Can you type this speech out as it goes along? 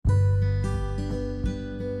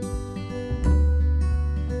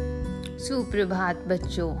सुप्रभात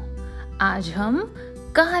बच्चों, आज हम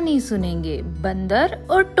कहानी सुनेंगे बंदर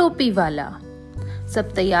और टोपी वाला।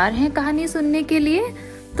 सब तैयार हैं कहानी सुनने के लिए?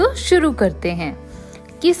 तो शुरू करते हैं।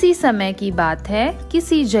 किसी समय की बात है,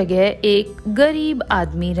 किसी जगह एक गरीब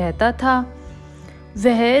आदमी रहता था।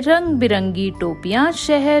 वह रंग बिरंगी टोपियां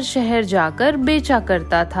शहर शहर जाकर बेचा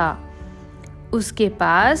करता था। उसके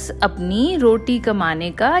पास अपनी रोटी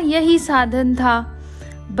कमाने का यही साधन था।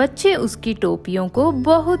 बच्चे उसकी टोपियों को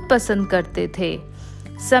बहुत पसंद करते थे।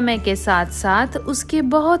 समय के साथ साथ उसके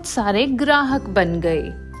बहुत सारे ग्राहक बन गए।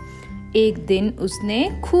 एक दिन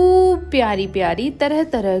उसने खूब प्यारी प्यारी तरह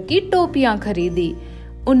तरह की टोपियां खरीदी।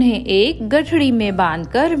 उन्हें एक गठड़ी में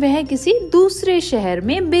बांधकर वह किसी दूसरे शहर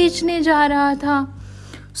में बेचने जा रहा था।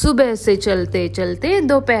 सुबह से चलते चलते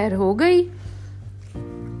दोपहर हो गई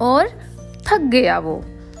और थक गया वो।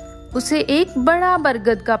 उसे एक बड़ा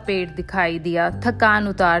बरगद का पेड़ दिखाई दिया। थकान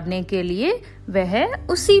उतारने के लिए वह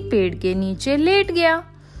उसी पेड़ के नीचे लेट गया।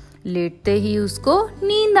 लेटते ही उसको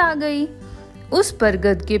नींद आ गई। उस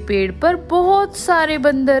बरगद के पेड़ पर बहुत सारे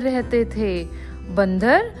बंदर रहते थे।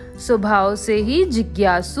 बंदर स्वभाव से ही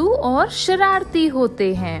जिज्ञासु और शरारती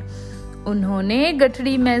होते हैं। उन्होंने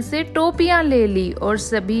गठड़ी में से टोपियां ले ली और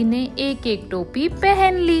सभी ने एक एक टोपी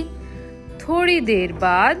पहन ली। थोड़ी देर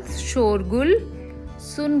बाद शोरगुल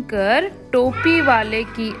सुनकर टोपी वाले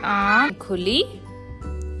की आंख खुली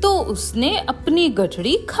तो उसने अपनी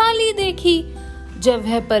गठड़ी खाली देखी। जब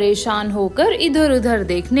वह परेशान होकर इधर उधर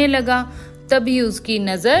देखने लगा, तभी उसकी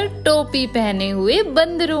नजर टोपी पहने हुए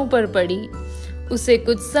बंदरों पर पड़ी। उसे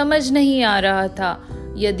कुछ समझ नहीं आ रहा था।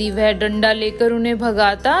 यदि वह डंडा लेकर उन्हें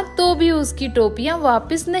भगाता तो भी उसकी टोपियां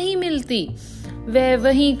वापस नहीं मिलती। वह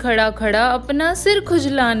वहीं खड़ा खड़ा अपना सिर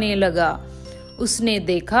खुजलाने लगा। उसने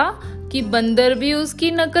देखा कि बंदर भी उसकी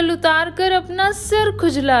नकल उतार कर अपना सिर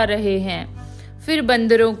खुजला रहे हैं। फिर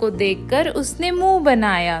बंदरों को देखकर उसने मुंह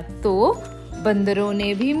बनाया तो बंदरों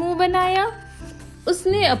ने भी मुंह बनाया।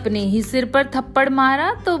 उसने अपने ही सिर पर थप्पड़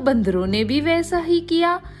मारा तो बंदरों ने भी वैसा ही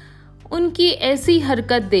किया। उनकी ऐसी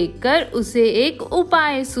हरकत देखकर उसे एक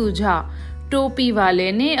उपाय सूझा। टोपी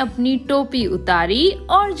वाले ने अपनी टोपी उतारी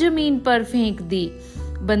और जमीन पर फेंक दी।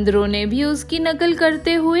 बंदरों ने भी उसकी नकल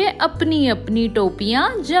करते हुए अपनी अपनी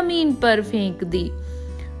टोपियां जमीन पर फेंक दी।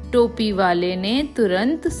 टोपी वाले ने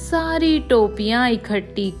तुरंत सारी टोपियां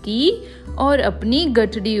इकट्ठी की और अपनी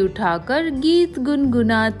गठड़ी उठाकर गीत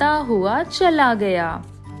गुनगुनाता हुआ चला गया।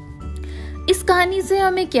 इस कहानी से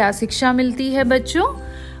हमें क्या शिक्षा मिलती है बच्चों?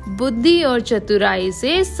 बुद्धि और चतुराई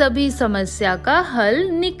से सभी समस्या का हल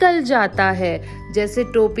निकल जाता है। जैसे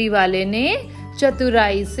टोपी वाले ने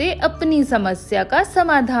चतुराई से अपनी समस्या का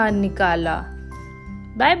समाधान निकाला।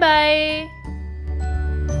 Bye bye.